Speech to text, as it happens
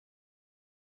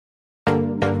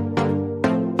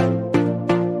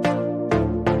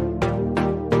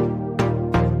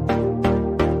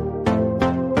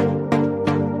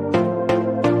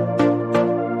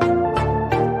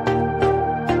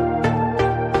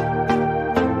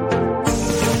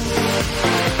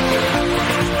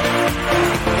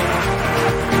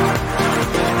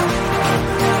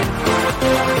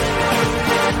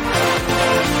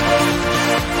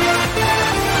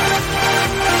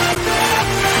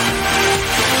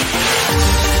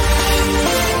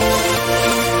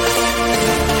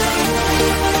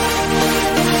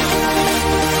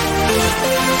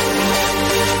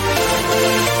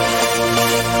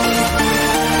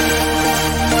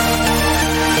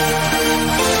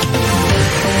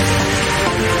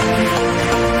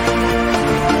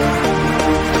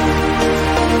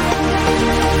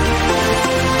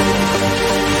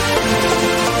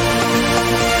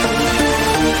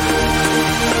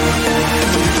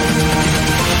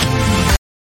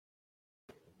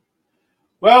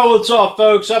Well, what's up,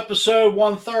 folks? Episode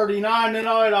 139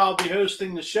 tonight. I'll be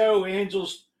hosting the show.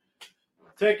 Angels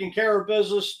taking care of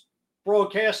business,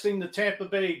 broadcasting the Tampa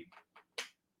Bay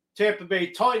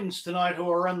Titans tonight, who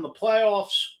are in the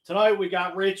playoffs. Tonight we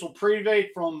got Rachel Private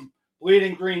from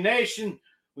Bleeding Green Nation.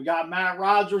 We got Matt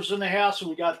Rogers in the house, and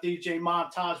we got DJ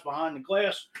Montage behind the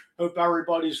glass. Hope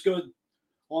everybody's good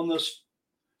on this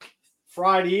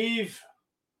Friday Eve.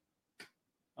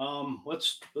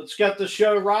 Let's get the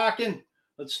show rocking.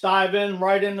 Let's dive in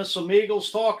right into some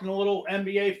Eagles talk and a little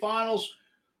NBA Finals.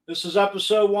 This is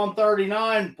episode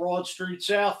 139, Broad Street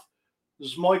South.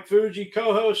 This is Mike Fuji,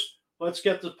 co-host. Let's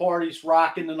get the parties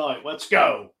rocking tonight. Let's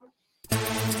go.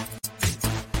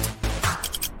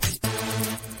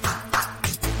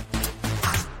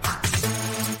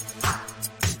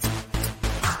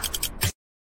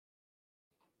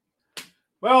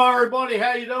 Well, everybody,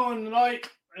 how you doing tonight?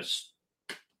 It's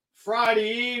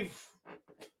Friday Eve.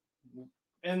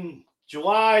 In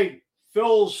July,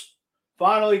 Phil's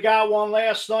finally got one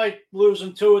last night,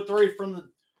 losing 2-3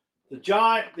 from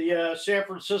the San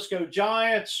Francisco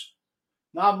Giants.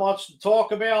 Not much to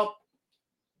talk about.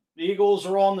 The Eagles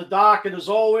are on the docket as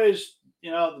always. You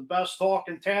know, the best talk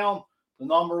in town, the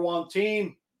number one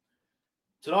team.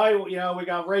 Tonight, we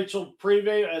got Rachel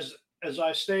Private, as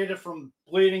I stated, from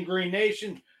Bleeding Green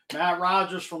Nation, Matt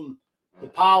Rogers from the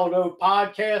Pilot O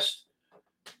podcast.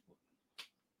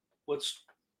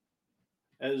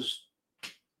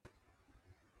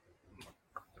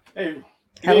 Hey,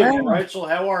 hello, evening, Rachel.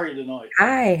 How are you tonight?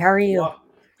 Hi, how are you?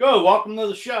 Good. Welcome to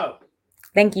the show.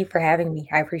 Thank you for having me.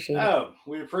 I appreciate it. Oh,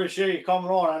 we appreciate you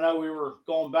coming on. I know we were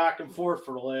going back and forth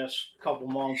for the last couple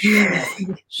months,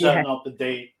 setting up a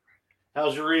date.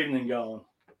 How's your evening going?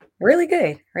 Really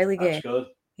good. Really good. That's good.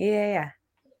 Yeah.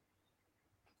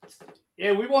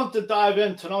 Yeah, we want to dive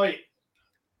in tonight.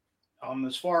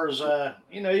 As far as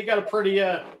you got a pretty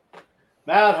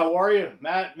Matt, how are you?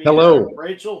 Matt, hello.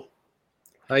 Rachel.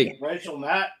 Hi. Rachel,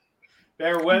 Matt.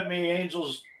 Bear with me.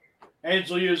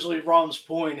 Angel usually runs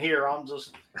point here. I'm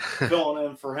just filling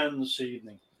in for him this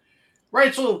evening.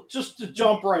 Rachel, just to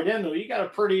jump right into it, you got a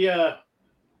pretty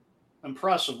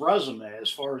impressive resume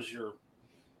as far as your,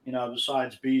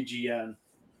 besides BGN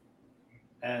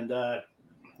and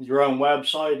your own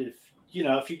website.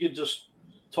 If you could just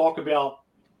talk about,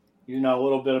 a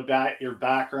little bit about your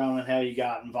background and how you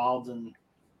got involved in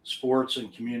sports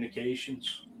and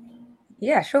communications.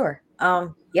 Yeah, sure.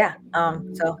 So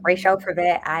Rachel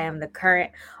Private, I am the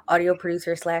current audio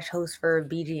producer / host for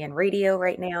BGN Radio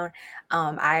right now.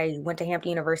 I went to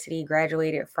Hampton University,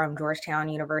 graduated from Georgetown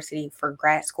University for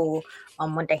grad school,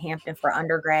 went to Hampton for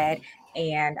undergrad.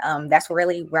 And that's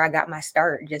really where I got my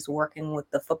start, just working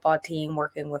with the football team,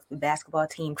 working with the basketball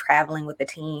team, traveling with the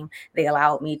team. They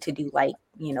allowed me to do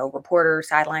reporter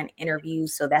sideline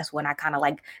interviews. So that's when I kind of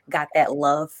got that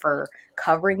love for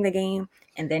covering the game.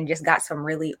 And then just got some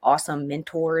really awesome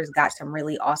mentors, got some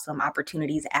really awesome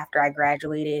opportunities after I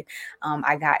graduated.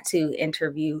 I got to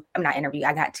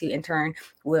I got to intern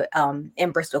with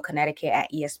in Bristol, Connecticut at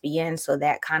ESPN. So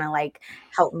that kind of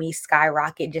helped me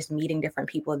skyrocket, just meeting different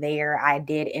people there. I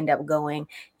did end up going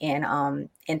and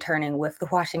interning with the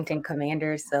Washington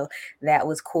Commanders. So that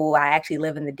was cool. I actually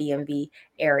live in the DMV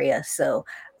area. So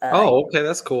okay,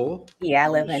 that's cool. Yeah, I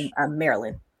live in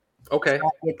Maryland. Okay. So I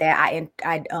did that.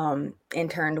 I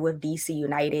interned with DC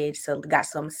United, so got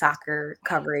some soccer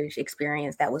coverage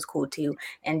experience. That was cool too,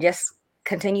 and just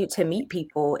continued to meet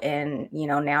people. And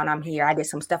now I'm here. I did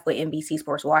some stuff with NBC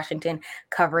Sports Washington,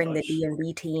 covering the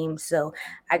DMV team. So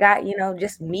I got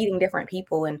just meeting different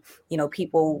people, and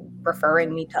people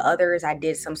referring me to others. I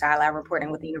did some sideline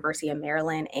reporting with the University of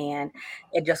Maryland, and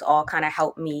it just all kind of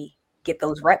helped me get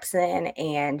those reps in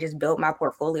and just build my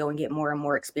portfolio and get more and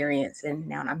more experience. And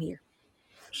now I'm here.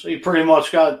 So you pretty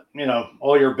much got,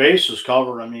 all your bases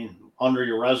covered. I mean, under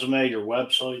your resume, your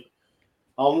website.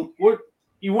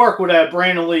 You work with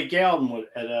Brandon Lee Gowden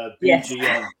at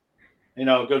BGN, yes.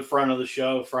 A good friend of the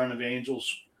show, friend of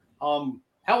Angels. How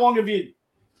long have you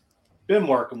been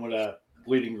working with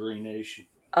Bleeding Green Nation?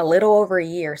 A little over a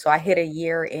year. So I hit a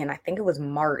year in, I think it was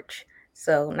March.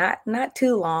 So not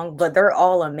too long, but they're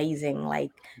all amazing.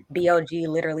 Like BLG,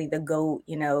 literally the GOAT,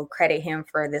 credit him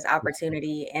for this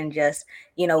opportunity and just,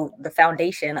 the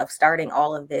foundation of starting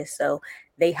all of this. So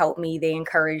they help me, they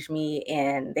encourage me,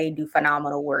 and they do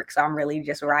phenomenal work. So I'm really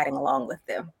just riding along with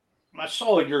them. I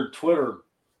saw your Twitter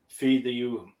feed that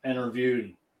you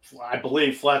interviewed, I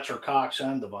believe, Fletcher Cox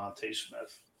and Devontae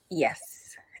Smith.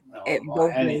 Yes. It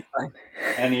both really fun.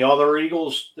 Any other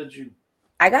Eagles that you?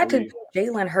 I got to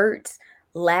Jalen Hurts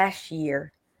last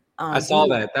year. I saw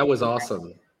that. That was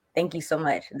awesome. Thank you so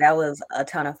much. That was a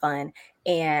ton of fun.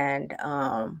 And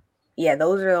yeah,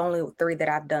 those are the only 3 that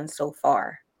I've done so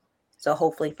far. So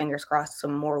hopefully, fingers crossed,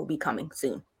 some more will be coming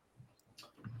soon.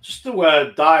 Just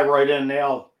to dive right in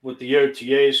now with the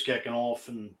OTAs kicking off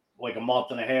in like a month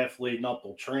and a half leading up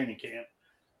to training camp.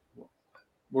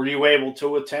 Were you able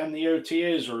to attend the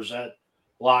OTAs, or is that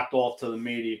locked off to the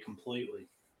media completely?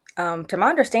 To my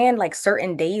understand, like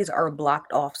certain days are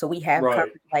blocked off. So we have Right.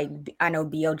 covered, like I know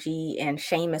BLG and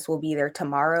Seamus will be there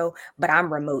tomorrow, but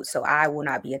I'm remote, so I will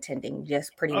not be attending.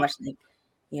 Just pretty Oh, much like,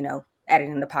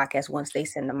 editing the podcast once they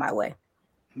send them my way.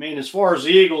 I mean, as far as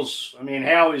the Eagles, I mean,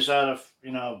 Howie's had a,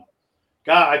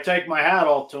 God, I take my hat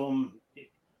off to him.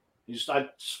 I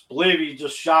believe he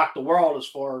just shocked the world as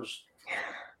far as,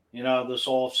 this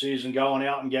offseason going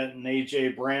out and getting A.J.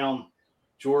 Brown,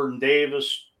 Jordan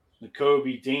Davis,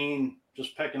 Nakobe Dean,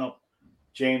 just picking up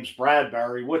James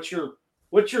Bradbury. What's your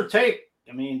take?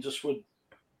 I mean, just with,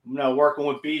 working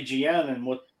with BGN and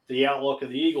what the outlook of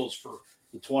the Eagles for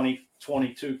the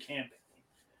 2022 campaign.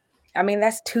 I mean,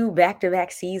 that's 2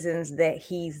 back-to-back seasons that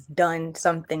he's done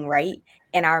something right.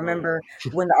 And I Right. remember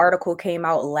when the article came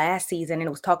out last season and it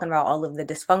was talking about all of the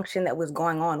dysfunction that was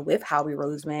going on with Howie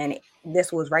Roseman.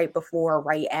 This was right before,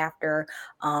 right after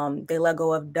they let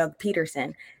go of Doug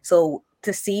Peterson. So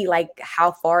to see like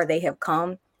how far they have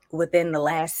come within the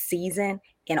last season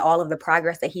and all of the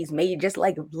progress that he's made, just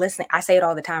like listening, I say it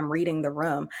all the time, reading the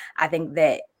room. I think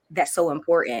that that's so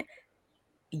important.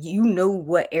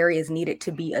 What areas needed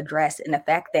to be addressed, and the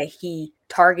fact that he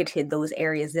targeted those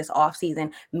areas this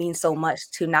offseason means so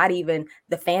much to not even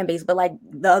the fan base, but like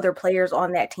the other players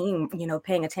on that team,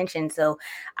 paying attention. So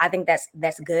I think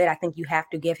that's good. I think you have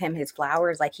to give him his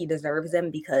flowers, like he deserves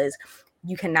them, because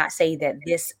you cannot say that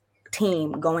this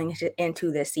team going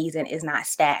into this season is not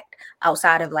stacked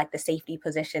outside of like the safety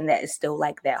position that is still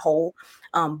like that hole.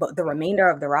 But the remainder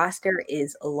of the roster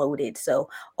is loaded. So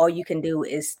all you can do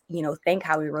is, thank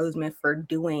Howie Roseman for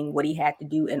doing what he had to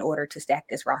do in order to stack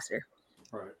this roster.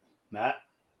 Right. Matt?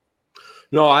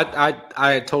 No,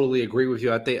 I totally agree with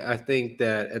you. I think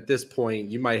that at this point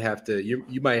you might have to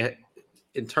you might,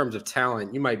 in terms of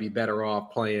talent, you might be better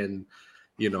off playing,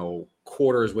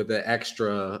 quarters with the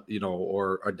extra,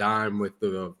 or a dime with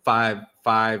the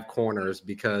five corners,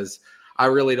 because I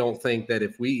really don't think that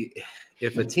if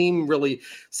a team really,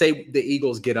 say the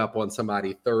Eagles get up on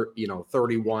somebody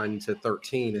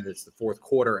 31-13 and it's the fourth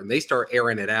quarter and they start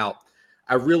airing it out,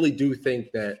 I really do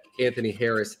think that Anthony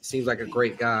Harris seems like a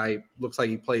great guy, looks like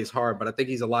he plays hard, but I think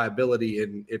he's a liability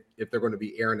and if they're going to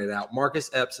be airing it out. Marcus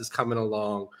Epps is coming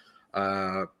along,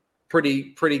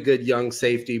 pretty good young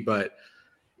safety, but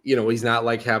he's not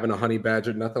like having a Honey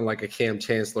Badger, nothing like a Cam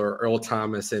Chancellor or Earl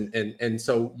Thomas. And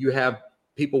so you have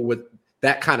people with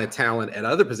that kind of talent at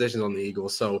other positions on the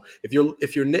Eagles. So if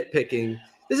you're nitpicking,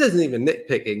 this isn't even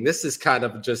nitpicking. This is kind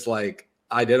of just like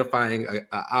identifying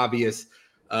a obvious,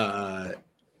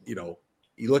 you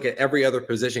look at every other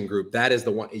position group. That is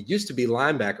the one. It used to be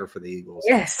linebacker for the Eagles.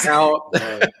 Yes. Now,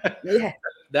 yeah.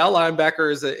 Now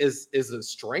linebacker is a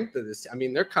strength of this. I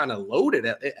mean, they're kind of loaded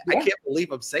at it. Yeah. I can't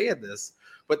believe I'm saying this,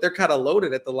 but they're kind of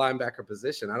loaded at the linebacker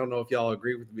position. I don't know if y'all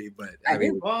agree with me, but I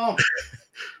mean, well,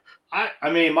 I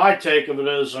mean, my take of it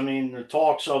is, the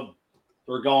talks of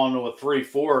they're going to a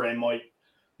 3-4. They might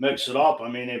mix it up. I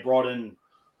mean, they brought in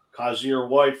Kazir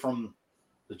White from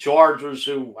the Chargers,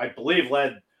 who I believe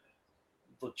led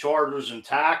the Chargers in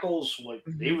tackles. Like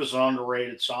he was an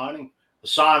underrated signing.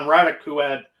 Hassan Reddick, who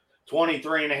had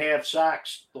 23.5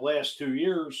 sacks the last 2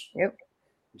 years. Yep.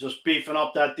 Just beefing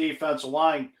up that defensive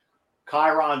line.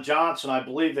 Kyron Johnson, I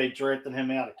believe they drafted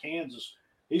him out of Kansas.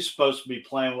 He's supposed to be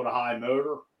playing with a high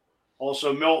motor.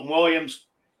 Also, Milton Williams,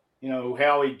 who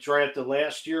Howie drafted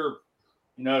last year,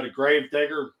 the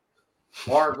gravedigger,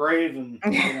 Hargrave, and,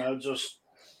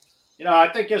 I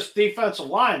think his defensive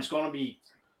line is going to be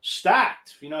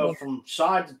stacked, from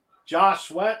side to Josh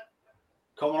Sweat,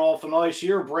 coming off a nice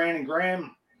year, Brandon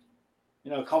Graham,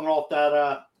 coming off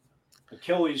that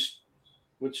Achilles,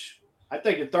 which I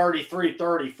think at 33,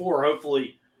 34,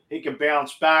 hopefully he can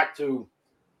bounce back to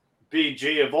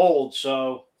BG of old.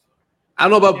 So I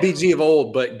don't know about BG of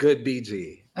old, but good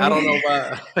BG. I don't know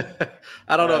about.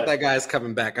 I don't know if that guy's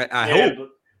coming back. I hope.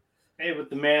 But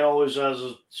the man always has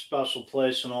a special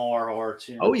place in all our hearts.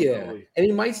 Oh yeah, and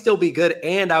he might still be good.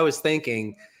 And I was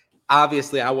thinking,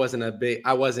 obviously,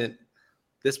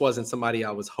 this wasn't somebody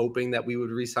I was hoping that we would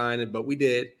re-sign it, but we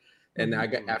did. And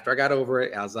after I got over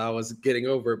it, as I was getting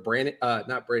over it,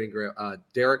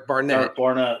 Derek Barnett.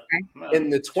 In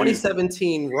the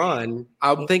 2017 run,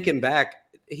 I'm thinking back,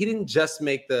 he didn't just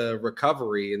make the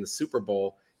recovery in the Super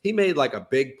Bowl. He made like a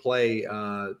big play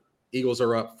Eagles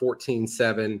are up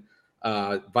 14-7.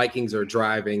 Vikings are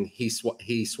driving. He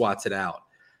swats it out.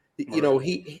 You know,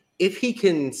 if he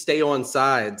can stay on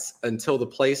sides until the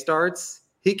play starts,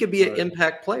 he could be an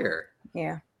impact player.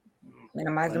 Yeah.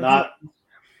 And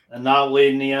not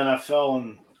leading the NFL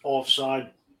in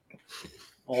offsides.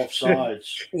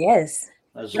 Yes.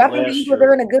 As but I think the Eagles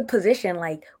are in a good position,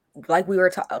 like we were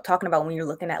talking about when you're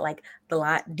looking at like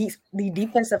the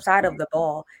defensive side of the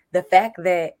ball. The fact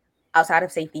that outside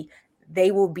of safety,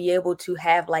 they will be able to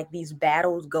have like these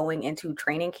battles going into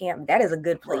training camp. That is a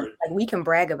good place. Right. Like we can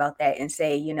brag about that and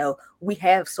say, you know, we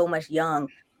have so much young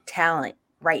talent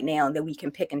right now that we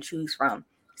can pick and choose from.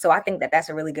 So I think that that's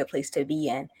a really good place to be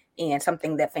in, and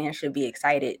something that fans should be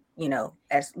excited, you know,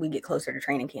 as we get closer to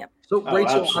training camp. So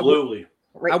Rachel, absolutely.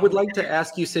 I would like to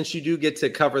ask you, since you do get to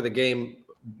cover the game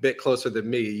a bit closer than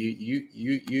me,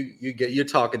 you're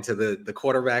talking to the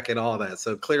quarterback and all that,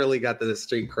 so clearly got the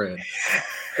street cred.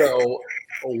 So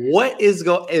what is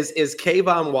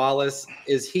Kayvon Wallace,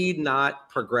 is he not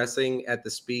progressing at the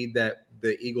speed that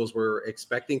the Eagles were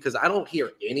expecting? Because I don't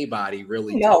hear anybody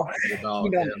really talking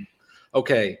about him.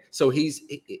 Okay, so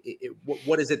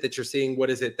what is it that you're seeing? What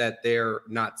is it that they're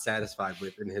not satisfied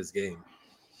with in his game?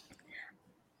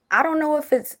 I don't know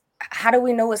if it's, how do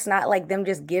we know it's not like them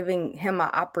just giving him an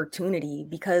opportunity?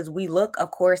 Because we look,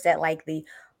 of course, at like the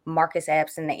Marcus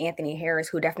Epps and the Anthony Harris,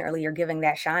 who definitely are giving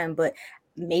that shine, but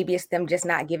maybe it's them just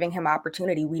not giving him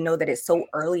opportunity. We know that it's so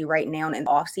early right now in the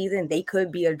offseason. They could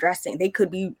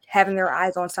be having their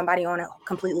eyes on somebody on a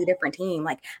completely different team.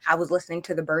 Like I was listening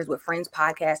to the Birds with Friends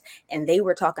podcast, and they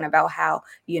were talking about how,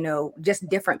 you know, just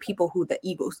different people who the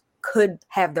Eagles could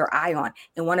have their eye on.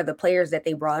 And one of the players that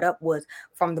they brought up was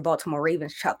from the Baltimore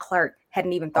Ravens, Chuck Clark.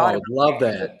 Hadn't even thought about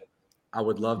that. I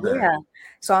would love that. Yeah.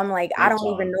 So I'm like, I don't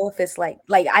even know if it's like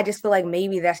I just feel like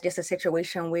maybe that's just a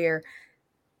situation where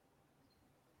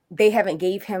they haven't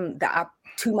gave him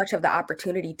too much of the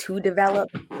opportunity to develop,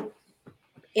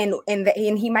 and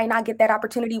he might not get that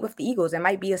opportunity with the Eagles. It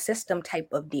might be a system type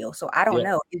of deal. So I don't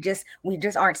know. We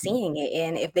just aren't seeing it.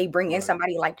 And if they bring in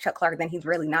somebody like Chuck Clark, then he's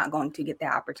really not going to get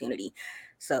that opportunity.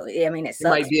 So I mean, it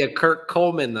might be a Kirk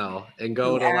Coleman though, and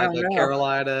go to like a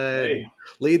Carolina and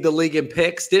lead the league in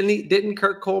picks. Didn't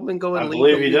Kirk Coleman go and lead? I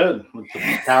believe he did with the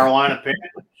Carolina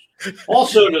Panthers.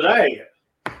 Also today,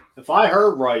 if I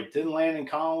heard right, didn't Landon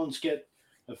Collins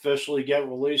officially get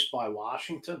released by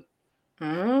Washington?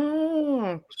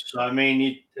 So I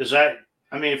mean,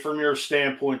 from your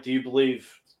standpoint, do you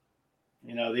believe,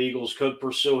 you know, the Eagles could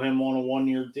pursue him on a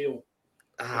 1-year deal?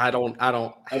 I don't.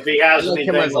 If he has I like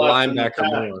him as a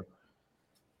linebacker more.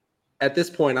 At this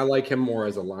point, I like him more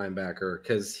as a linebacker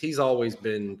because he's always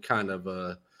been kind of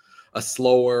a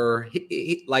slower,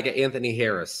 like an Anthony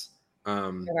Harris.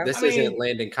 This isn't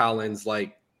Landon Collins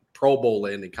like Pro Bowl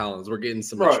Landon Collins. We're getting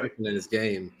some attrition in his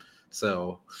game.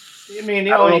 So, I mean,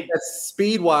 I don't know if that's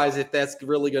speed-wise, if that's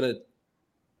really going to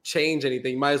change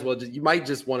anything. You might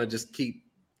just want to just keep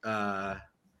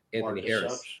Anthony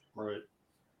Harris. Right.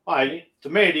 To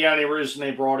me, the only reason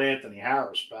they brought Anthony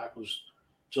Harris back was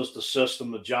just the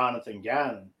system of Jonathan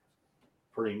Gannon,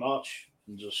 pretty much.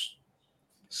 And just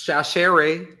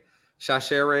Chachere is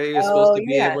supposed to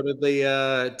be able to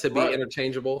be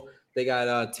interchangeable. They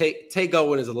got Tay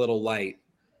Gowan is a little light.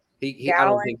 I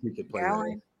don't think he could play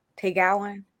that. Tay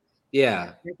Gowan.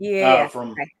 Yeah.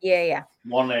 From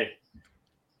one they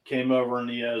came over in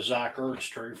the Zach Ertz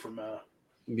trade from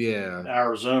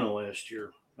Arizona last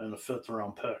year in the 5th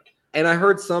round pick. And I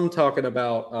heard some talking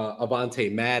about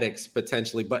Avonte Maddox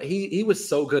potentially, but he was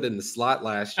so good in the slot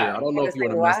last year. I don't know if you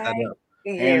want to mess that up.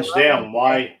 Hands down,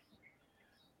 why?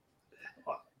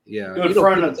 Yeah, good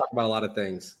friend. Talk about a lot of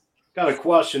things. Got a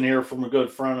question here from a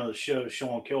good friend of the show,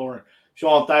 Sean Kilmer.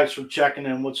 Sean, thanks for checking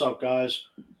in. What's up, guys?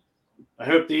 I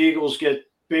hope the Eagles get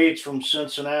Bates from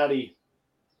Cincinnati.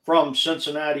 From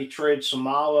Cincinnati, trade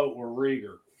Samalo or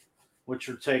Rieger. What's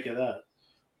your take of that?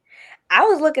 I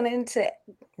was looking into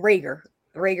Rieger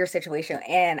situation,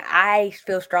 and I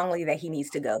feel strongly that he needs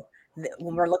to go.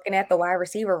 When we're looking at the wide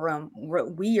receiver room,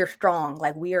 we are strong.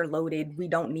 Like, we are loaded. We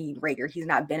don't need Rieger. He's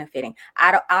not benefiting.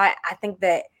 I think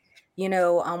that, you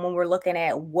know, when we're looking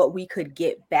at what we could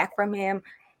get back from him,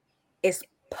 it's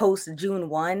post June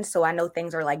 1. So I know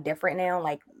things are like different now.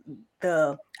 Like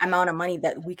the amount of money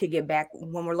that we could get back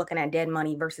when we're looking at dead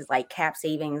money versus like cap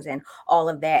savings and all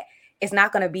of that, it's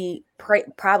not going to be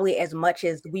probably as much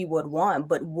as we would want.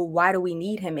 But why do we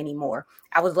need him anymore?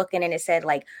 I was looking and it said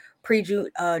like June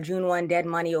 1 dead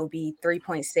money will be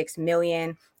 $3.6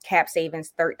 million, cap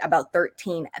savings about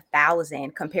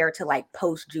 13,000 compared to like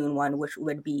post June 1, which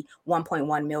would be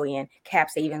 1.1 million, cap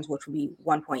savings which would be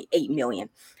 1.8 million.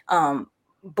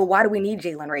 but why do we need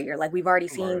Jalen Reagor? Like, we've already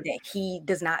seen Right. that he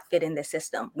does not fit in the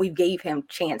system. We gave him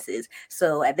chances.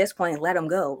 So at this point, let him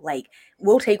go. Like,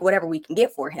 we'll take whatever we can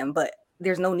get for him, but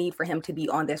there's no need for him to be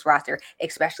on this roster,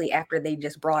 especially after they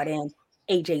just brought in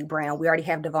AJ Brown. We already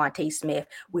have Devontae Smith.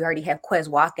 We already have Quez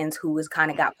Watkins, who has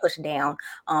kind of got pushed down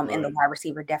in the Right. wide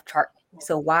receiver depth chart.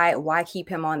 So why keep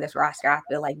him on this roster? I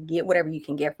feel like get whatever you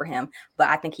can get for him, but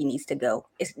I think he needs to go.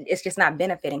 It's just not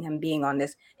benefiting him being on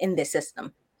this in this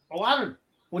system.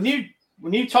 When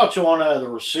you touch on the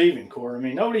receiving core, I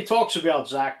mean, nobody talks about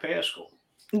Zach Pascal.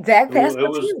 Zach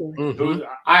Pascal too. Mhm.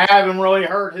 I haven't really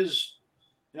heard his.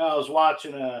 I was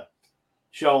watching a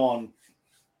show on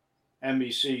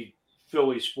NBC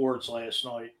Philly Sports last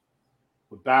night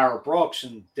with Barrett Brooks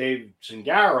and Dave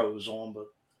Zingaro was on, but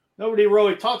nobody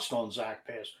really touched on Zach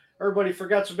Pascal. Everybody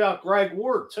forgets about Greg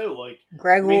Ward too. Like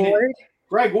Greg Ward.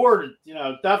 Greg Ward,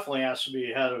 definitely has to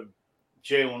be ahead of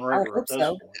Jalen Reagor at this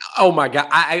so. point. Oh my God,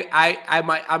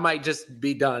 I might just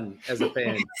be done as a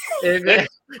fan.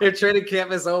 if training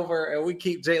camp is over and we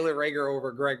keep Jalen Reagor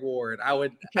over Greg Ward, I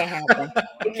would. It can't happen.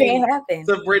 It can't happen.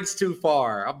 The bridge too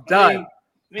far. I'm done.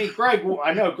 I mean,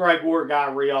 I know Greg Ward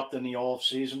got re-upped in the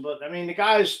offseason, but I mean the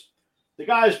guy's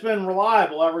been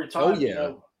reliable every time. Oh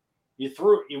yeah.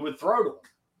 You would throw to him.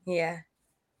 Yeah.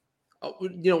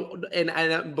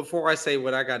 And before I say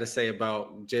what I got to say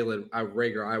about Jalen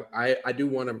Reagor, I do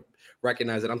want to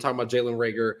recognize that I'm talking about Jalen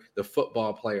Reagor, the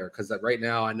football player, because right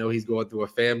now I know he's going through a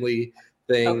family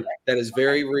thing that is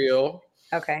very real.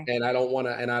 Okay. And I don't want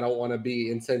to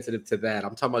be insensitive to that.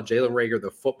 I'm talking about Jalen Reagor,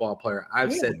 the football player.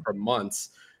 I've said for months,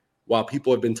 while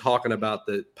people have been talking about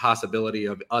the possibility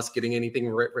of us getting anything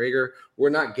for Reagor, we're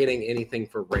not getting anything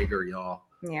for Reagor, y'all.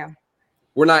 Yeah.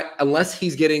 We're not, unless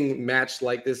he's getting matched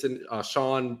like this. And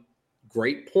Sean,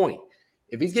 great point.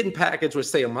 If he's getting packaged with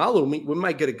Sayamalu, we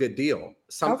might get a good deal.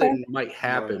 Something might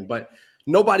happen, but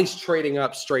nobody's trading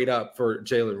up straight up for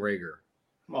Jalen Reagor.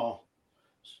 Well,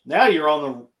 now you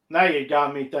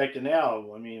got me thinking now.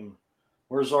 I mean,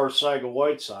 where's our Sega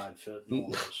Whiteside fit?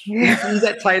 He's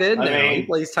at tight end now. He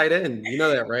plays tight end. You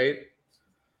know that, right?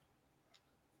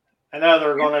 I know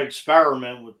they're going to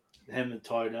experiment with him at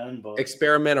tight end, but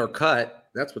experiment or cut.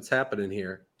 That's what's happening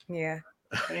here. Yeah.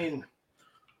 I mean,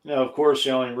 of course, the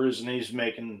only reason he's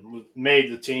made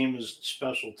the team is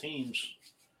special teams.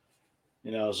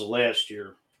 As of last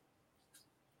year.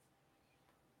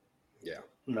 Yeah.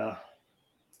 No.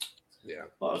 Yeah.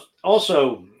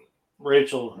 Also,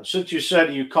 Rachel, since you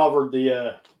said you covered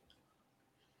the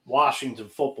Washington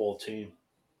football team,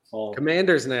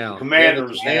 Commanders now.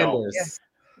 Commanders. Yeah.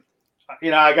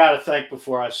 I got to think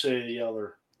before I say the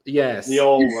other. Yes. The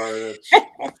old word,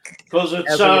 because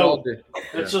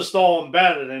it's just all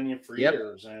embedded in you for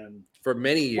years and for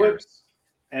many years.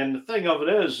 And the thing of it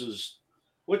is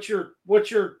what's your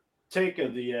take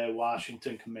of the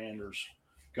Washington Commanders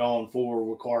going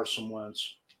forward with Carson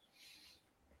Wentz?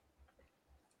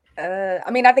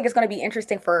 I mean, I think it's going to be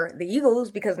interesting for the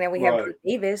Eagles because now we have Chris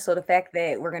Davis. So the fact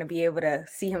that we're going to be able to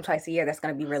see him twice a year, that's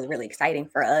going to be really, really exciting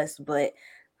for us. But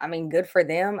I mean, good for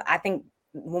them. I think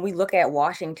when we look at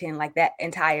Washington, like that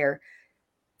entire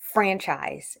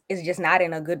franchise is just not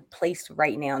in a good place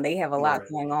right now. They have a lot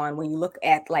going on when you look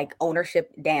at like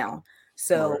ownership down.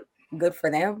 So good for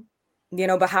them.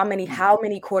 But how many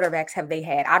quarterbacks have they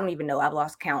had? I don't even know. I've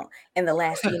lost count in the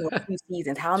last few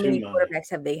seasons. How many quarterbacks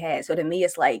have they had? So to me,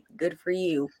 it's like good for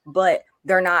you, but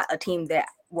they're not a team that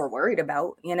we're worried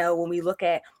about. When we look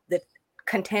at the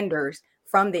contenders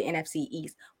from the NFC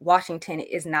East, Washington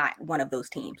is not one of those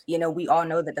teams. We all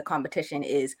know that the competition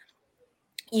is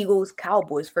Eagles,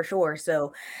 Cowboys for sure.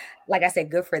 So like I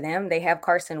said, good for them. They have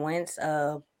Carson Wentz.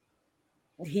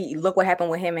 Look what happened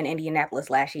with him in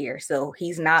Indianapolis last year. So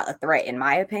he's not a threat in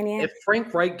my opinion. If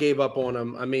Frank Reich gave up on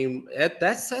him, I mean,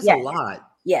 that says a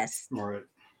lot. Yes. Right.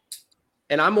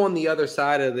 And I'm on the other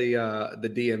side of the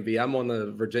DMV. I'm on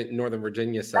the Northern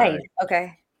Virginia side. Right.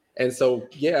 Okay. And so,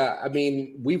 I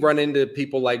mean, we run into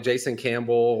people like Jason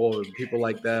Campbell or people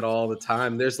like that all the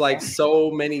time. There's like so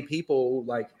many people,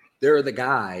 like they're the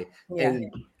guy. Yeah.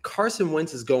 And Carson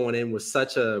Wentz is going in with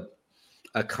such a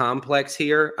complex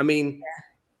here. I mean,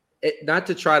 not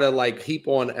to try to like heap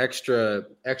on extra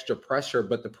pressure,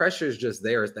 but the pressure is just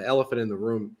there. It's the elephant in the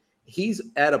room. He's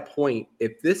at a point,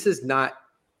 if they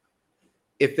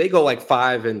go like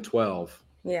 5-12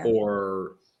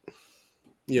 or,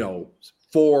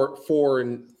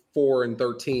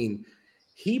 4-13,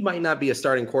 he might not be a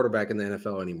starting quarterback in the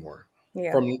NFL anymore.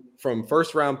 Yeah. From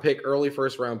early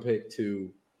first round pick to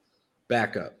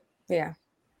backup. Yeah.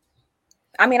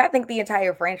 I mean, I think the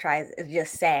entire franchise is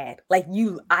just sad. Like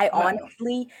I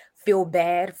honestly feel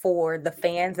bad for the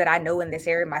fans that I know in this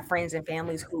area, my friends and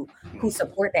families who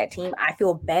support that team. I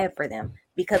feel bad for them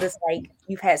because it's like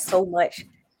you've had so much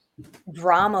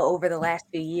drama over the last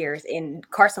few years, and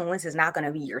Carson Wentz is not going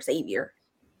to be your savior.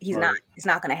 He's not. Right. It's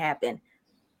not going to happen.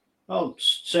 Well,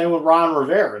 same with Ron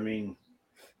Rivera. I mean,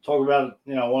 talk about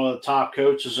one of the top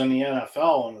coaches in the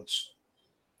NFL, and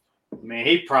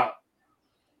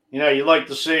you'd like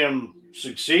to see him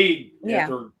succeed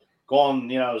after going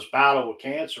his battle with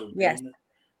cancer. Yes.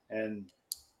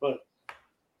 But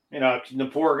can the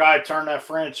poor guy turn that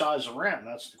franchise around?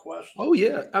 That's the question. Oh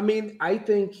yeah, I mean, I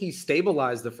think he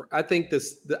stabilized I think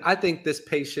this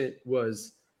patient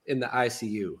was in the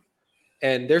ICU,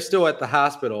 and they're still at the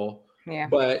hospital. Yeah.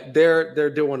 But they're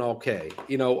doing okay.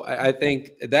 I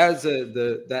think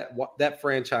that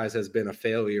franchise has been a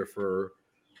failure for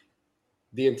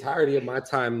the entirety of my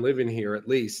time living here, at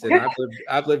least. And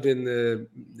I've lived in the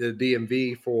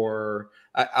DMV for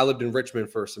I lived in Richmond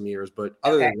for some years, but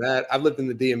other than that, I've lived in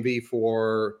the DMV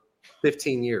for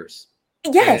 15 years.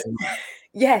 Yes.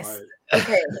 Yes. Right.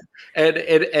 Okay. and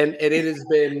it has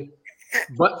been,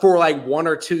 but for like 1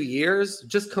 or 2 years,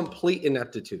 just complete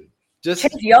ineptitude. Chase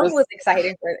Young was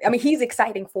exciting he's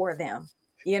exciting for them,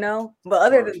 But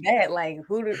other than that, like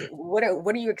what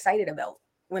are you excited about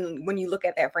when you look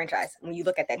at that franchise, when you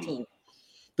look at that team?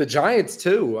 The Giants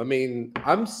too. I mean,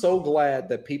 I'm so glad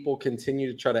that people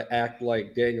continue to try to act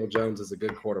like Daniel Jones is a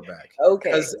good quarterback. Okay.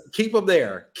 Because keep him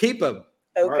there. Keep him.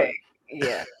 Okay. Right.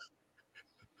 Yeah.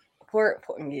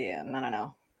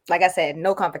 No. Like I said,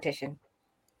 no competition.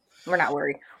 We're not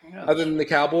worried. Other than the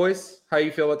Cowboys, how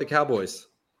you feel about the Cowboys?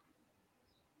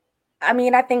 I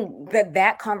mean, I think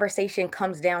that conversation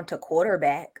comes down to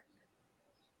quarterback.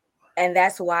 And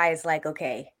that's why it's like,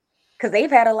 okay, because they've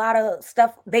had a lot of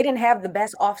stuff. They didn't have the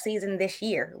best offseason this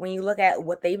year. When you look at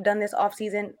what they've done this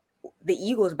offseason, the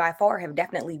Eagles by far have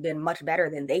definitely been much better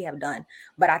than they have done.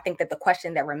 But I think that the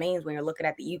question that remains when you're looking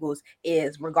at the Eagles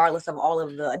is, regardless of all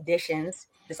of the additions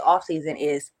this offseason,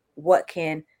 is what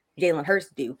can Jalen Hurts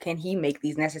do? Can he make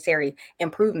these necessary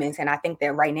improvements? And I think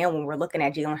that right now, when we're looking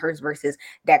at Jalen Hurts versus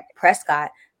Dak Prescott,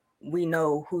 we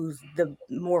know who's the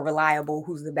more reliable,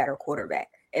 who's the better quarterback.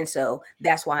 And so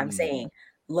that's why I'm saying,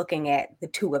 looking at the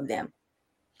two of them.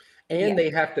 And they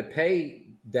have to pay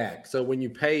Dak. So when you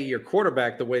pay your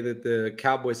quarterback the way that the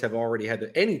Cowboys have already had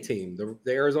any team, the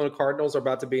Arizona Cardinals are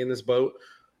about to be in this boat.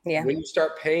 Yeah. When you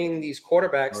start paying these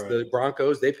quarterbacks, the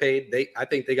Broncos, I think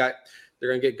they're going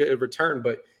to get good return,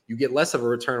 but you get less of a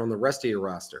return on the rest of your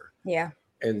roster. Yeah.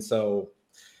 And so,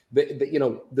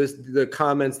 the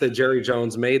comments that Jerry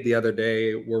Jones made the other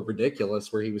day were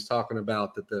ridiculous, where he was talking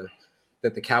about that the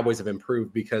Cowboys have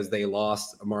improved because they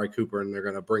lost Amari Cooper and they're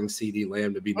going to bring CeeDee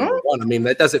Lamb to be number one. I mean,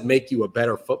 that doesn't make you a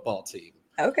better football team.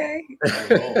 Okay.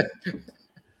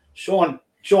 Sean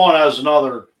has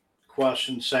another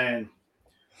question saying,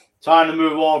 time to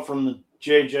move on from the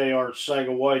JJ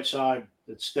Arcega-Whiteside.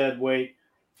 It's dead weight.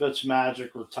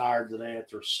 Fitzmagic retired today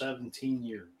after 17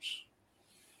 years.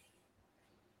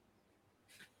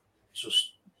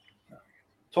 Just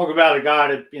talk about a guy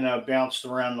that, bounced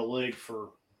around the league for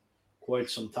quite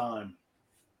some time.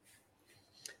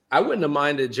 I wouldn't have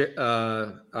minded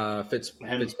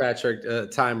Fitzpatrick a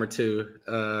time or two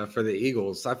for the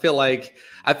Eagles. I feel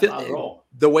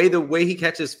the way he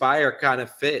catches fire kind of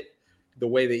fit the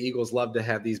way the Eagles love to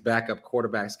have these backup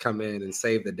quarterbacks come in and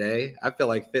save the day. I feel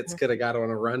like Fitz could have got on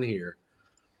a run here.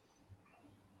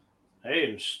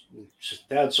 Hey, just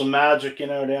had some magic,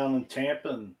 down in Tampa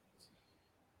and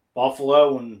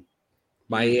Buffalo and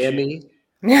Miami.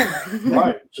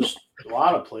 Right, just a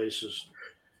lot of places.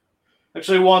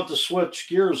 Actually, I want to switch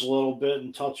gears a little bit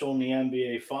and touch on the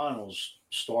NBA Finals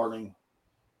starting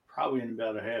probably in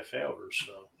about a half hour or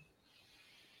so.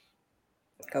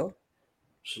 Go.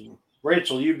 So,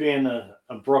 Rachel, you being a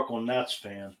Brooklyn Nets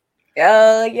fan.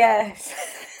 Oh,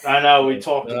 yes. I know we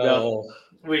talked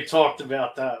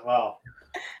about that. Wow.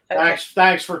 Okay.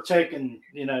 Thanks for taking,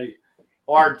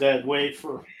 our dead weight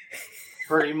for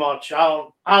pretty much.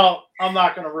 I'm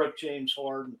not going to rip James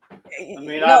Harden. I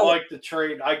mean, I like the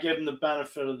trade. I give him the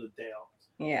benefit of the doubt.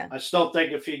 Yeah. I still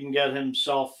think if he can get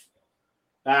himself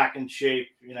back in shape,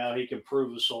 he can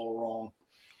prove us all wrong.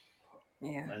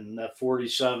 Yeah. And that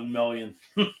 $47 million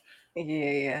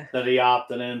that he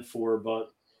opted in for.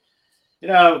 But,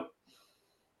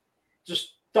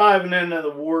 just diving into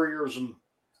the Warriors and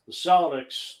the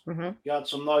Celtics, got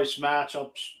some nice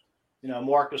matchups.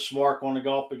 Marcus Smart going to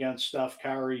go up against Steph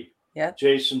Curry. Yeah.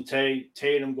 Jason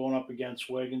Tatum going up against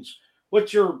Wiggins.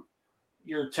 What's your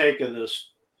take of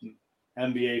this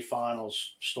NBA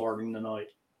Finals starting tonight?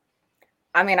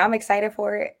 I mean, I'm excited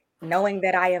for it. Knowing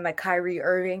that I am a Kyrie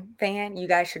Irving fan, you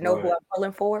guys should know who Right. I'm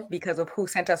pulling for because of who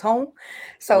sent us home.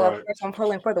 So of Right. course I'm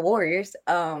pulling for the Warriors.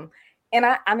 And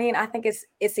I mean, I think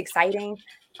it's exciting.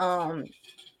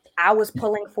 I was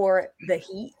pulling for the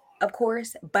Heat, of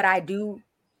course, but I do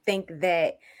think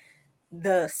that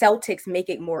the Celtics make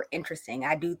it more interesting.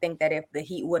 I do think that if the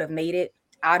Heat would have made it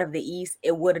out of the East,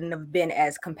 it wouldn't have been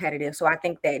as competitive. So I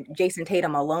think that Jason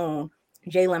Tatum alone,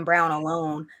 Jaylen Brown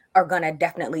alone are going to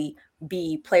definitely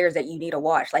be players that you need to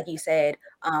watch. Like you said,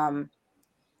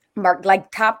 Mark,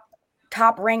 like top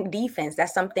ranked defense.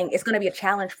 That's something. It's going to be a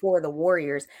challenge for the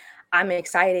Warriors. I'm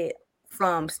excited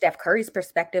from Steph Curry's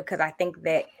perspective because I think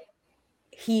that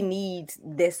he needs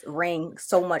this ring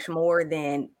so much more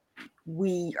than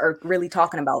we are really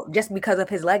talking about, just because of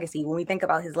his legacy. When we think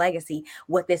about his legacy,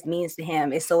 what this means to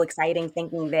him is so exciting,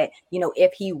 thinking that,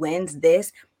 if he wins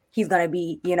this, he's going to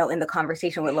be, in the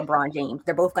conversation with LeBron James.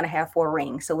 They're both going to have 4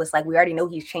 rings. So it's like, we already know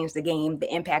he's changed the game,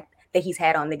 the impact that he's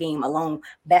had on the game alone,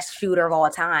 best shooter of all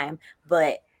time.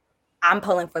 But I'm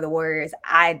pulling for the Warriors.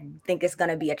 I think it's going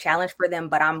to be a challenge for them,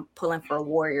 but I'm pulling for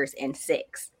Warriors in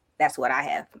 6. That's what I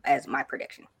have as my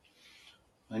prediction.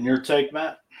 And your take,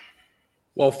 Matt?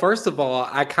 Well, first of all,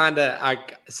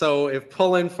 so if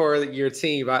pulling for your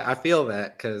team, I feel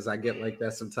that because I get like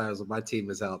that sometimes when my team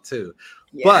is out too.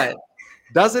 Yeah. But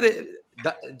doesn't it,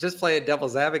 just playing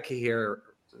devil's advocate here,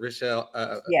 Rochelle?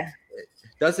 Yeah.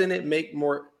 Doesn't it make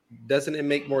more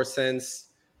sense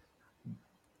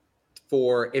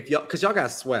for because y'all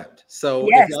got swept? So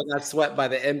yes. If y'all got swept by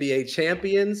the NBA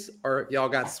champions, or if y'all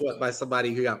got swept by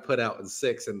somebody who got put out in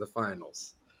 6 in the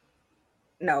finals?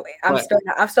 No, I'm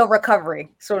still recovering.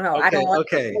 So no, okay, I don't want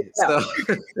okay. So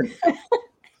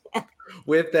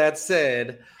with that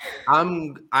said,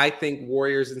 I think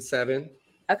Warriors in 7.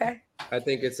 Okay. I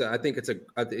think it's going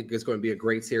to be a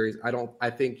great series.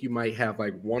 I think you might have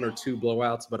like 1 or 2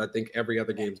 blowouts, but I think every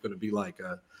other game is going to be like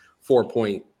a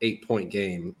 4-point, 8-point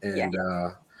game. And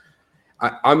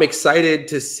I'm excited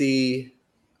to see.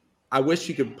 I wish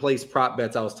you could place prop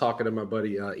bets. I was talking to my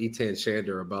buddy Etan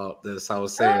Shander about this. I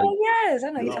was saying, oh yes,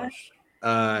 I know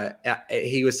you.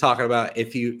 He was talking about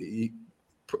if you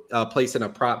placing a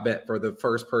prop bet for the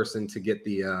first person to get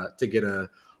a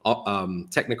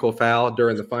technical foul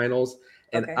during the finals.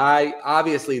 And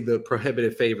obviously the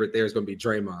prohibitive favorite there is going to be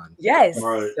Draymond. Yes.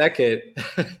 Right.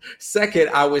 Second,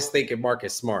 I was thinking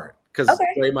Marcus Smart because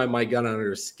Draymond might get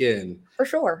under his skin. For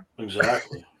sure.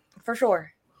 Exactly. For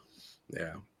sure.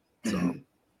 Yeah. So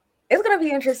it's gonna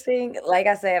be interesting. Like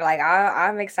I said, like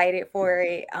I'm excited for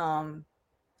it. And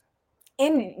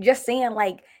just seeing,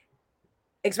 like,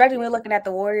 especially when looking at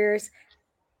the Warriors,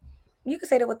 you could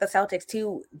say that with the Celtics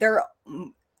too. They're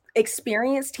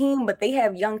experienced team, but they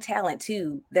have young talent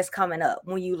too that's coming up.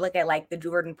 When you look at like the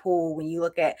Jordan Poole, when you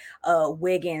look at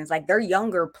Wiggins, like they're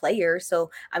younger players. So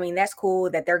I mean, that's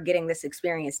cool that they're getting this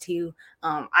experience too.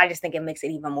 I just think it makes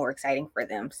it even more exciting for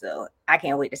them. So I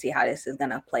can't wait to see how this is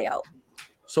gonna play out.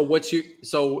 So if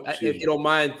you don't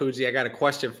mind, Fuji, I got a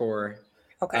question for her.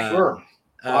 Okay. Sure.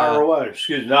 Fire away.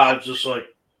 Excuse me. No, I'm just like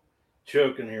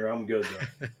choking here. I'm good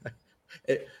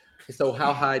though. So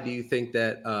how high do you think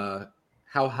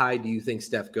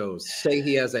Steph goes? Say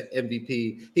he has an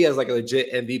MVP. He has like a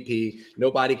legit MVP.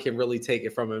 Nobody can really take it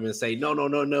from him and say,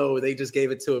 no. They just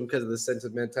gave it to him because of the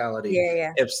sentimentality.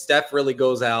 Yeah. If Steph really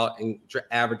goes out and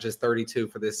averages 32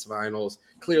 for this finals,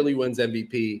 clearly wins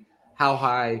MVP, how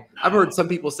high? I've heard some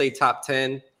people say top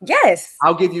 10. Yes.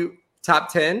 I'll give you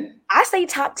top 10. I say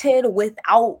top 10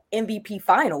 without MVP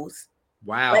finals.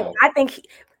 Wow. Like, I think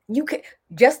you could,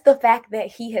 just the fact that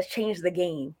he has changed the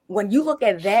game. When you look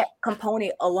at that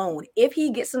component alone, if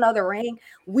he gets another ring,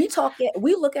 we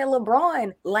look at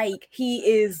LeBron like he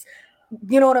is,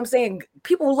 you know what I'm saying?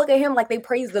 People look at him like they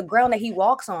praise the ground that he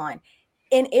walks on.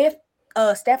 And if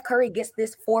Steph Curry gets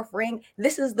this 4th ring,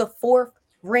 this is the 4th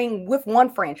ring with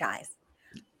one franchise.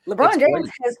 LeBron James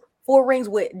has 4 rings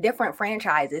with different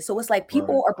franchises. So it's like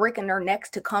people are breaking their necks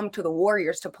to come to the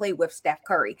Warriors to play with Steph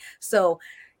Curry. So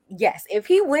yes, if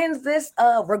he wins this,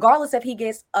 regardless if he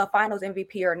gets a finals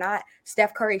MVP or not,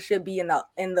 Steph Curry should be in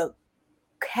the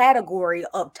category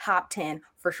of top 10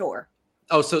 for sure.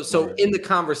 Oh, so in the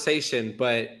conversation,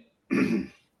 but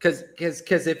because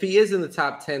if he is in the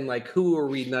top 10, like who are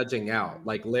we nudging out?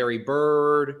 Like Larry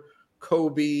Bird,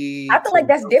 Kobe? I feel like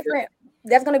that's different.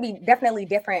 That's going to be definitely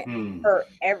different for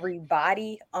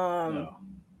everybody. Not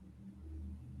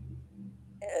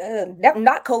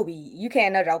Kobe. You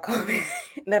can't nudge out Kobe.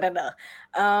 No.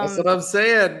 That's what I'm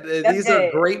saying. These are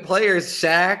great players.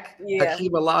 Shaq,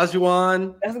 Hakeem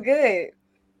Olajuwon. That's good.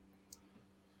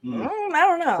 I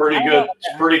don't know.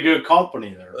 Pretty good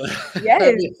company there.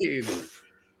 Yes.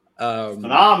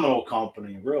 Phenomenal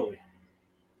company, really.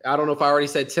 I don't know if I already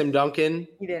said Tim Duncan.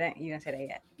 You didn't say that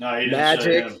yet. No, you didn't say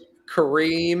Magic, him.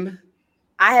 Kareem.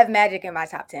 I have Magic in my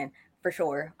top 10 for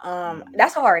sure.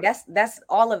 That's hard. That's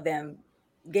all of them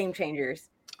game changers.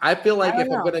 I feel like I if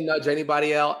don't I'm know. gonna nudge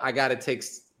anybody out, I gotta take.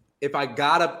 If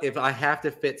I have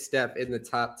to fit Steph in the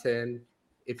top 10,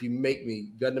 if you make me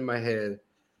gun to my head,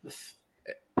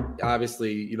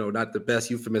 obviously, you know, not the best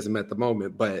euphemism at the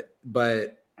moment, but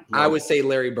I would say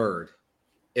Larry Bird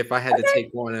if I had to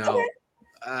take one out.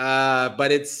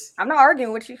 But it's I'm not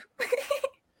arguing with you.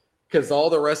 because all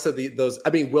the rest of those, I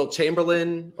mean, Wilt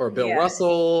Chamberlain or Bill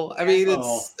Russell. I mean,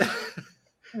 it's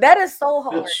that is so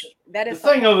hard. That is the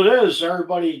thing of it is,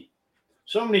 everybody,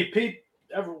 so many people,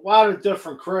 a lot of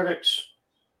different critics.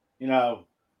 You know,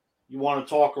 you want to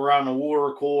talk around the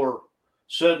water cooler,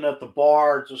 sitting at the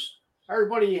bar. Just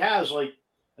everybody has like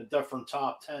a different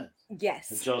top 10.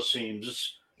 Yes, it just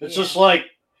seems it's just like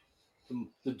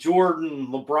the Jordan,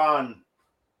 LeBron.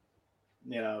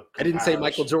 You know, I didn't say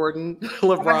Michael Jordan,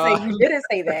 LeBron. I'm say you didn't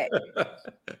say that.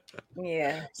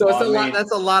 Yeah. So it's a lot.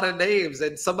 That's a lot of names,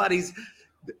 and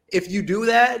if you do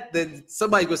that, then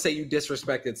somebody will say you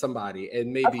disrespected somebody,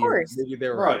 and maybe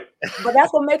they're right. But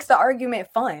that's what makes the argument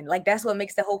fun. Like that's what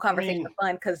makes the whole conversation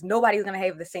fun because nobody's gonna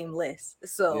have the same list.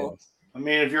 So I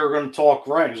mean, if you're going to talk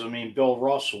rings, I mean, Bill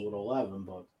Russell with 11,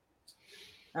 but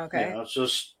okay, it's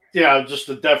just the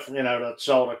that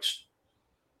Celtics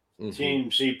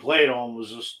teams he played on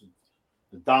was just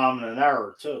the dominant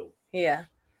era too. Yeah.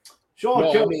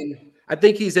 I mean, I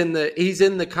think he's in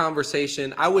the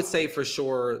conversation. I would say for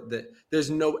sure that there's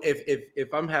no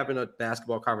if I'm having a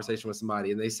basketball conversation with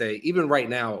somebody and they say even right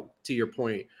now, to your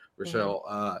point,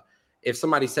 Rochelle, if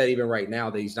somebody said even right now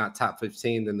that he's not top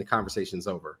 15, then the conversation's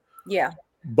over. Yeah.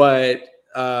 But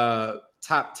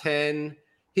top 10,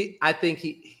 I think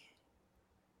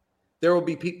there will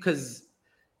be people because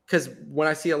when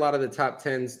I see a lot of the top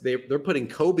 10s, they're putting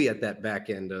Kobe at that back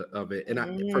end of it.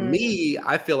 And for me,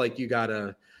 I feel like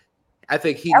I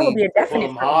think he would be a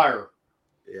definite higher.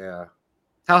 Yeah.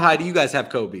 How high do you guys have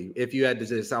Kobe? If you had to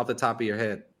just off the top of your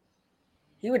head,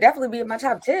 he would definitely be in my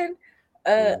top 10.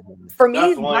 For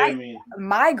me,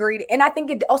 my grade, and I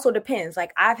think it also depends.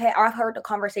 Like I've heard the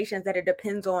conversations that it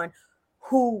depends on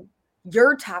who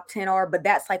your top 10 are, but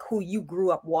that's like who you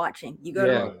grew up watching. You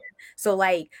go so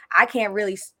like I can't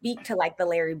really speak to like the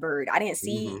Larry Bird. I didn't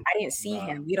see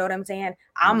him. You know what I'm saying?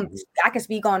 I can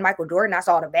speak on Michael Jordan. I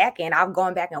saw the back end. I've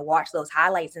gone back and watched those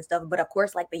highlights and stuff. But of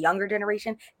course, like the younger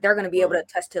generation, they're gonna be able to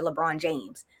touch to LeBron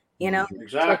James. You know,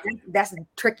 exactly. So that's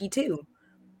tricky too.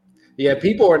 Yeah,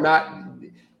 people are not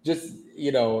just,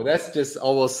 that's just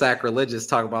almost sacrilegious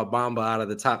talking about Bamba out of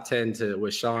the top 10 to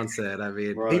what Sean said. I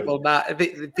mean,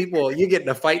 people, you get in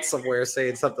a fight somewhere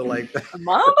saying something like that.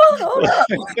 Bamba? Hold up.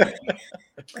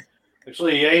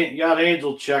 Actually, you got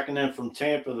Angel checking in from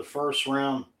Tampa, the first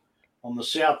round on the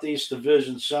Southeast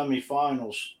Division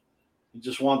semifinals. We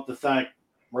just wanted to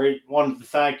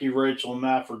thank you, Rachel and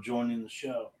Matt, for joining the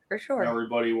show. For sure. And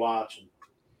everybody watching.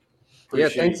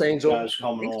 Appreciate thanks, Angel. Guys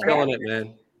coming on. Killing it,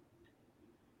 man.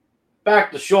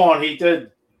 Back to Sean, he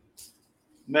did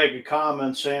make a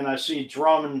comment saying, I see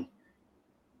Drummond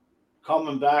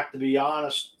coming back. To be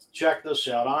honest, check this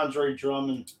out. Andre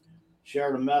Drummond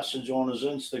shared a message on his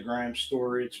Instagram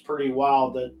story. It's pretty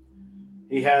wild that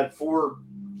he had 4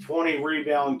 20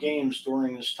 rebound games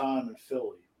during his time in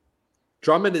Philly.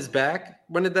 Drummond is back?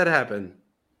 When did that happen?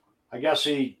 I guess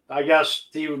he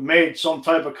made some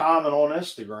type of comment on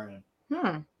Instagram.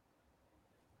 I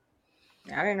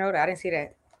didn't know that. I didn't see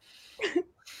that.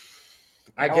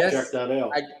 Check that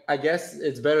out. I guess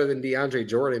it's better than DeAndre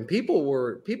Jordan. People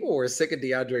were sick of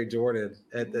DeAndre Jordan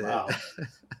at the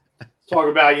Talk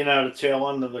about, the tail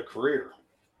end of the career.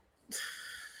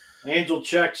 Angel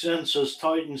checks in, says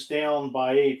Titans down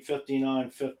by 8,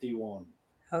 59-51.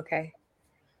 Okay.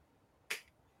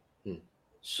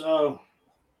 So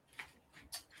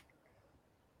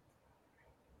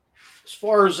as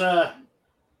far as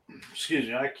excuse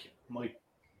me, I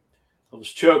was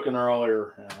choking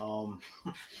earlier.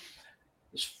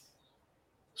 As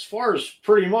far as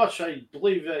pretty much, I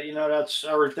believe that that's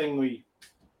everything we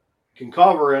can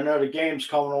cover. I know the game's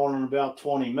coming on in about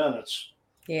 20 minutes.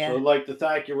 Yeah. So I'd like to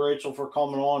thank you, Rachel, for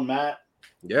coming on, Matt.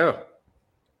 Yeah.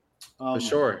 For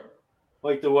sure. I'd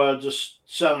like to just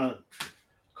send a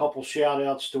couple shout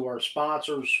outs to our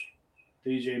sponsors.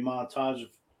 DJ Montage, if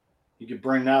you could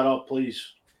bring that up,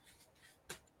 please.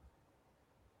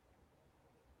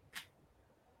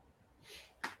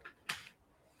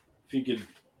 If you could.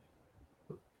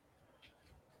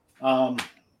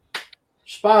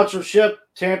 Sponsorship,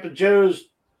 Tampa Joe's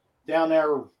down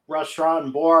there, restaurant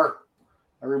and bar.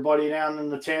 Everybody down in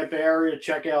the Tampa area,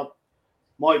 check out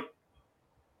Mike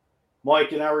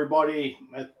and everybody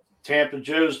at Tampa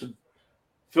Joe's, the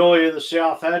Philly of the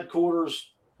South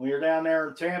headquarters. When you're down there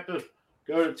in Tampa,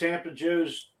 go to Tampa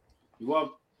Joe's.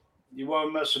 You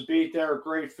won't miss a beat there.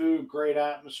 Great food, great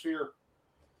atmosphere.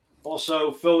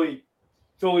 Also, Philly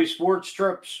sports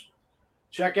trips.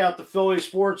 Check out the Philly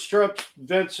sports trips.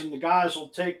 Vince and the guys will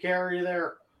take care of you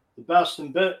there. The best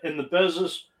in the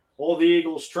business. All the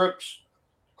Eagles trips.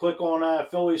 Click on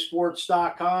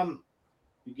phillysports.com.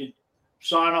 You can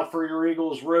sign up for your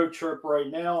Eagles road trip right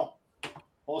now.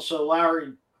 Also,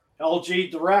 Larry,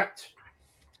 LG Direct,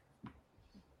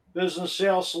 Business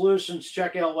Sales Solutions.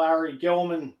 Check out Larry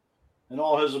Gilman and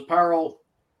all his apparel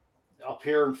up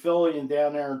here in Philly and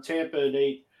down there in Tampa at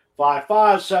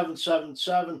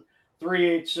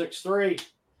 855-777-3863.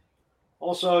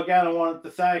 Also, again, I wanted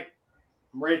to thank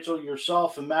Rachel,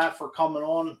 yourself, and Matt for coming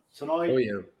on tonight. Oh,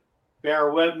 yeah. Bear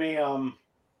with me. I'm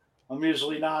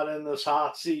usually not in this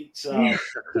hot seat, so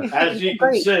as you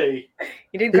can see,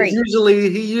 you did great.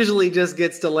 He usually just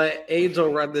gets to let Angel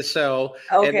run the show,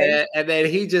 okay. and then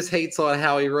he just hates on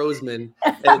Howie Roseman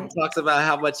and talks about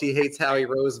how much he hates Howie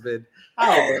Roseman.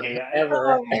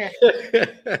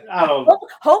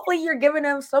 Hopefully, you're giving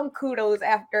him some kudos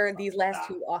after these last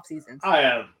two off seasons. I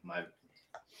am.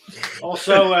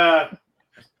 Also,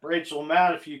 Rachel and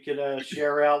Matt, if you could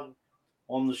share out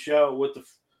on the show with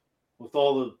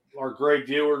all our great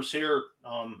viewers here,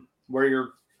 where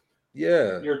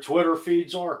your Twitter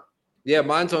feeds are. Yeah,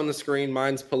 mine's on the screen.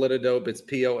 Mine's Politidope. It's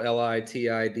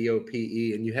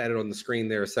POLITIDOPE, and you had it on the screen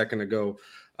there a second ago.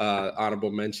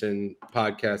 Honorable mention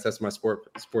podcast. That's my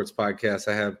sports podcast.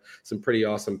 I have some pretty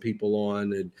awesome people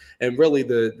on, and really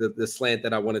the slant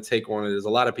that I want to take on it is a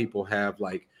lot of people have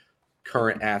like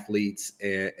current athletes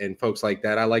and folks like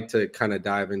that. I like to kind of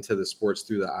dive into the sports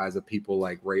through the eyes of people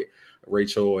like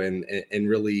Rachel and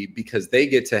really, because they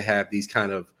get to have these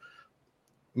kind of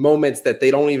moments that they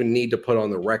don't even need to put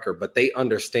on the record, but they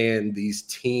understand these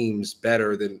teams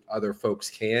better than other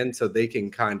folks can. So they can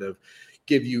kind of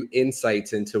give you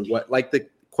insights into what, like the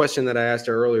question that I asked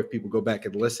her earlier, if people go back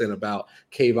and listen about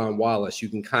Kayvon Wallace, you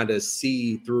can kind of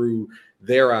see through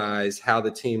their eyes how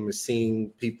the team is seeing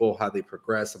people, how they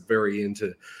progress. I'm very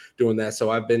into doing that.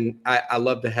 So I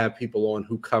love to have people on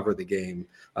who cover the game.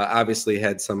 Obviously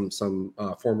had some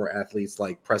former athletes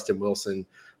like Preston Wilson,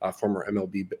 former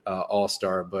MLB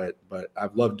All-Star, but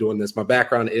I've loved doing this. My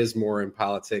background is more in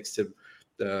politics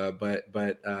but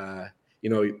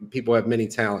people have many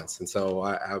talents. And so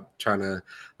I'm trying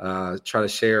to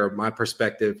share my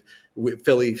perspective. With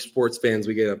Philly sports fans,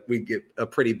 we get a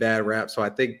pretty bad rap. So I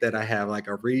think that I have like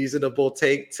a reasonable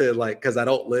take to because I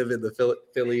don't live in the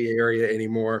Philly area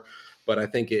anymore, but I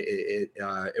think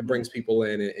it brings people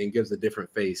in and gives a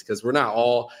different face, because we're not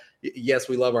all, yes,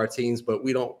 we love our teams, but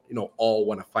we don't, all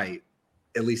want to fight,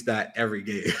 at least not every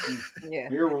game. Yeah.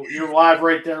 You're live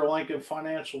right there, Lincoln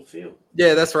Financial Field.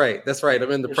 Yeah, that's right. I'm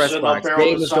in the press box.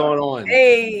 Game is going on.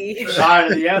 Hey.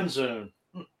 Side of the end zone.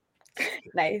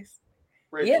 Nice.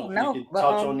 Rachel, you can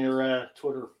touch on your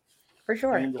Twitter. For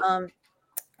sure. Handle.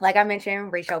 Like I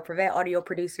mentioned, Rachel Prevet, audio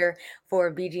producer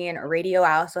for BGN Radio.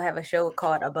 I also have a show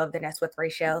called Above the Nest with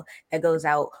Rachel that goes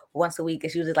out once a week.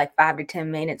 It's usually like 5 to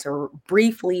 10 minutes or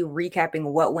briefly recapping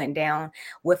what went down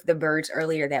with the Birds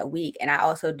earlier that week. And I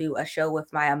also do a show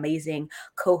with my amazing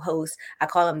co-host. I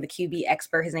call him the QB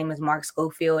expert. His name is Mark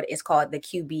Schofield. It's called the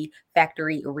QB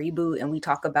Factory Reboot. And we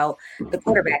talk about the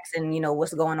quarterbacks and,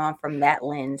 what's going on from that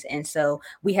lens. And so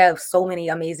we have so many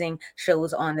amazing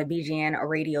shows on the BGN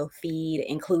Radio feed,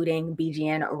 including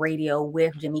BGN Radio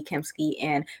with Jimmy Kempski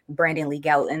and Brandon Lee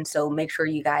Gouton. So make sure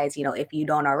you guys, if you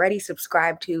don't already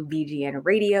subscribe to BGN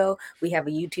Radio, we have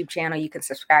a YouTube channel. You can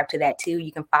subscribe to that too.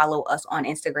 You can follow us on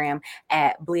Instagram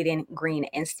at Bleeding Green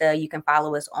Insta. You can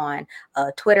follow us on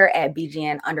Twitter at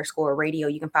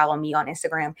BGN_radio. You can follow me on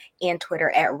Instagram and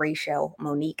Twitter at Rachel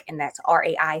Monique, and that's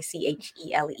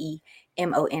RAICHELE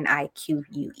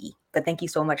MONIQUE. But thank you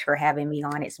so much for having me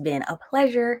on. It's been a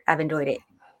pleasure. I've enjoyed it.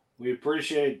 We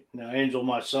appreciate Angel,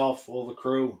 myself, all the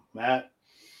crew, Matt,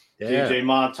 yeah. DJ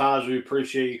Montage. We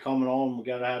appreciate you coming on. We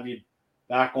got to have you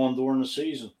back on during the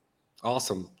season.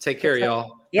 Awesome. Take care,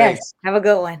 y'all. Yes. Thanks. Have a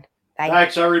good one. Bye.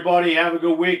 Thanks, everybody. Have a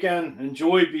good weekend.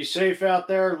 Enjoy. Be safe out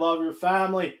there. Love your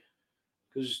family,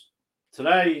 because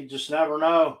today you just never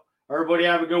know. Everybody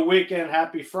have a good weekend.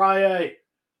 Happy Friday.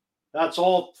 That's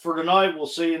all for tonight. We'll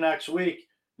see you next week.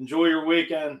 Enjoy your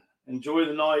weekend. Enjoy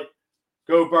the night.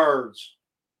 Go Birds.